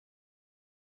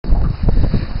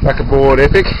Back aboard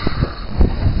Epic,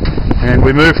 and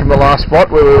we moved from the last spot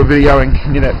where we were videoing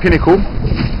near that pinnacle,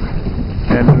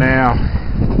 and now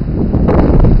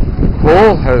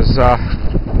Paul has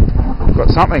got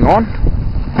something on.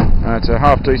 It's a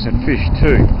half decent fish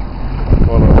too.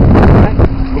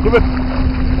 Look at it.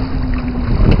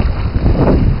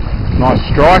 Nice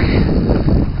strike.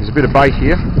 There's a bit of bait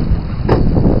here.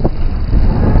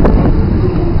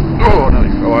 Oh, no, he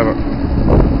fell over.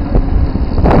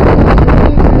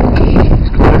 He's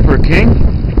calling for a king.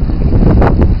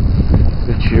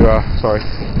 That you are, sorry.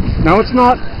 No, it's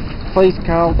not. Please,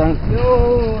 Carl, don't.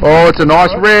 Oh, it's a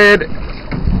nice red.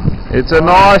 It's a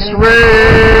nice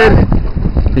red.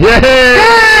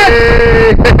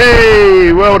 Yay!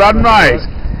 Hey, well done, mate.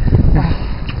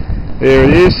 There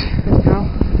it is.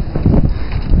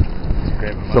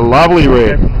 It's a lovely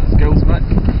red. Skills, mate.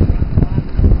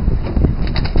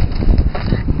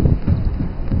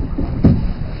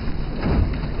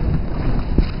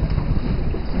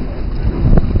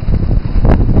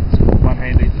 One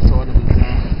hand either side of his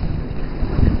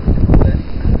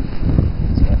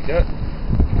That's go.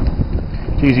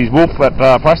 Geez, he's wolfed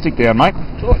that plastic down, mate.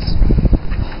 choice.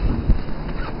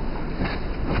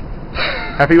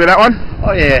 Happy with that one?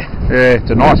 Oh yeah. Yeah,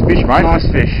 it's a nice fish, mate. Nice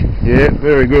fish. Yeah,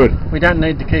 very good. We don't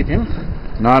need to keep him.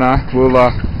 No, we'll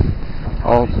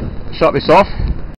I'll shut this off